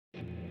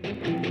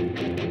Hi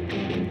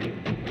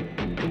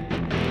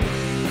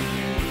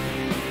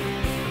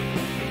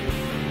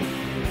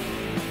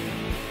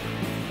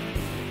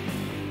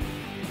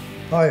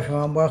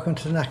everyone, welcome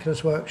to the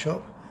Knacklers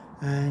workshop,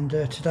 and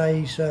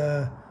today's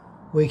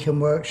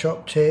weekend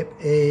workshop tip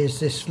is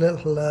this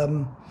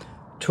little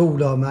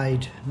tool I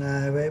made.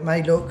 Now it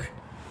may look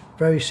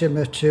very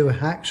similar to a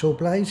hacksaw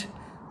blade,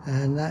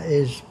 and that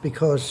is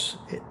because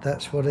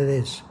that's what it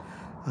is.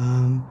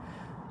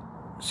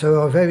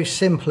 So I very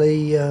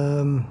simply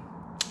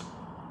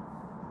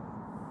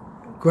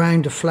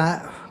ground it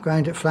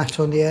flat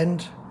on the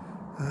end,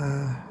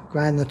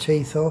 ground the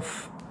teeth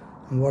off,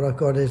 and what I've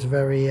got is a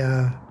very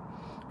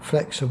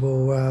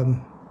flexible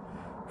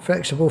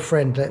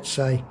friend, let's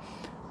say.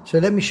 So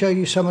let me show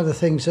you some of the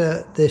things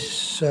that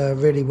this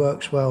really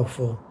works well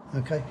for.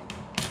 Okay.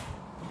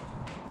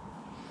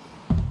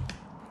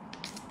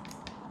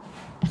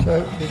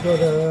 So we've got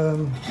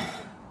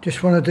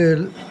just want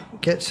to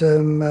get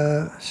some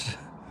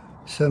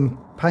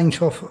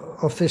paint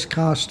off this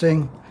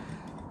casting,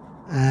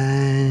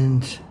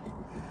 and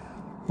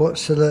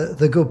what's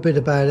the good bit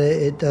about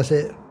it? It does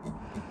it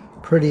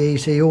pretty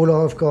easy.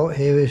 All I've got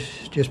here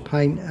is just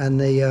paint and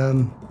the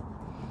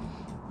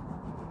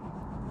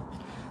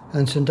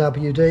and some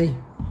WD,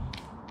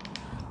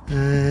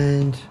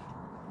 and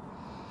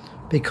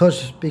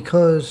because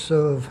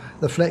of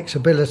the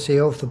flexibility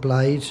of the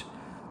blades,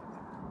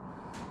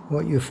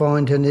 what you're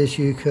finding is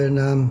you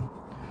can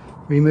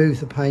remove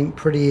the paint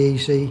pretty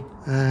easy,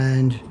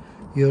 and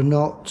you're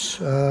not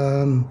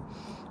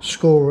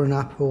scoring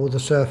up all the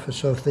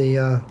surface of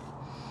the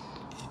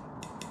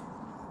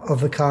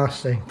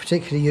casting,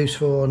 particularly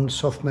useful on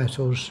soft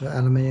metals,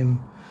 aluminium,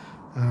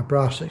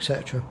 brass,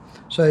 etc.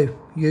 So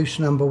use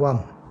number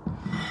one.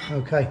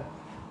 Okay,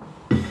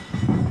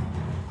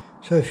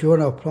 so if you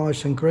want to apply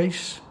some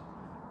grease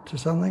to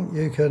something,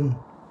 you can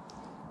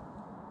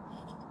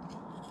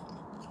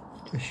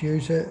just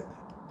use it,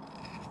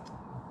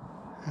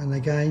 and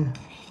again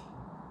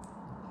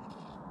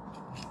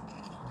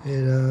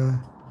it's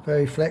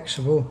very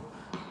flexible,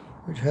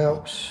 which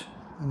helps,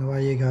 and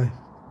away you go.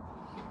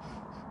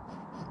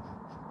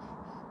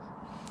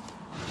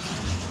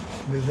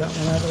 Move that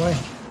one out of the way.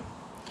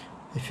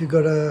 If you've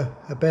got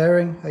a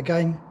bearing,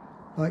 again,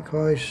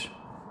 likewise,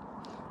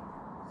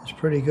 it's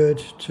pretty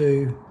good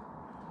to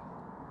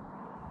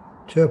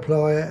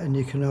apply it, and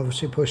you can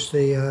obviously push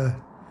the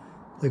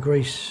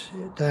grease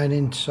down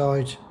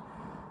inside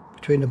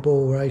between the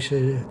ball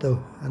races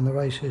and the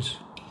races.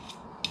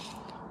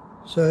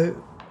 So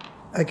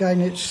again,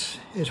 it's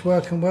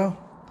working well.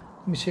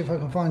 Let me see if I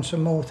can find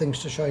some more things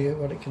to show you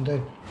what it can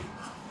do.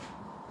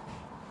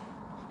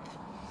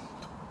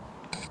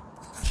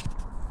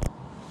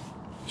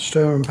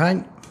 Stir and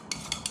paint,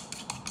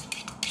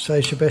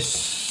 saves your best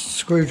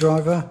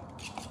screwdriver.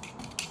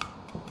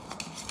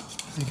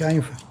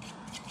 Again,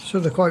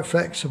 sort of quite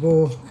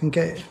flexible, can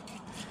get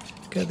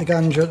the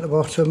gunja at the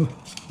bottom,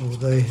 or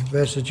the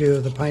residue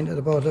of the paint at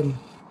the bottom,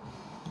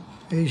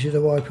 easy to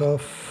wipe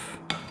off.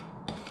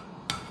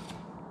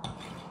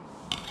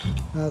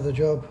 Another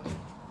job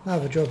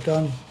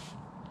done.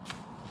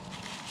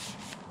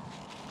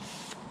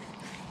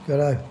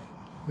 Righto,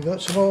 we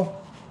got some more.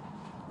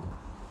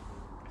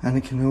 And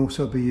it can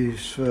also be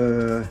used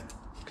for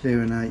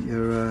clearing out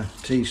your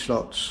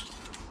T-slots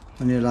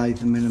on your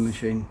lathe and milling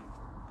machine.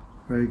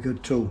 Very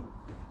good tool.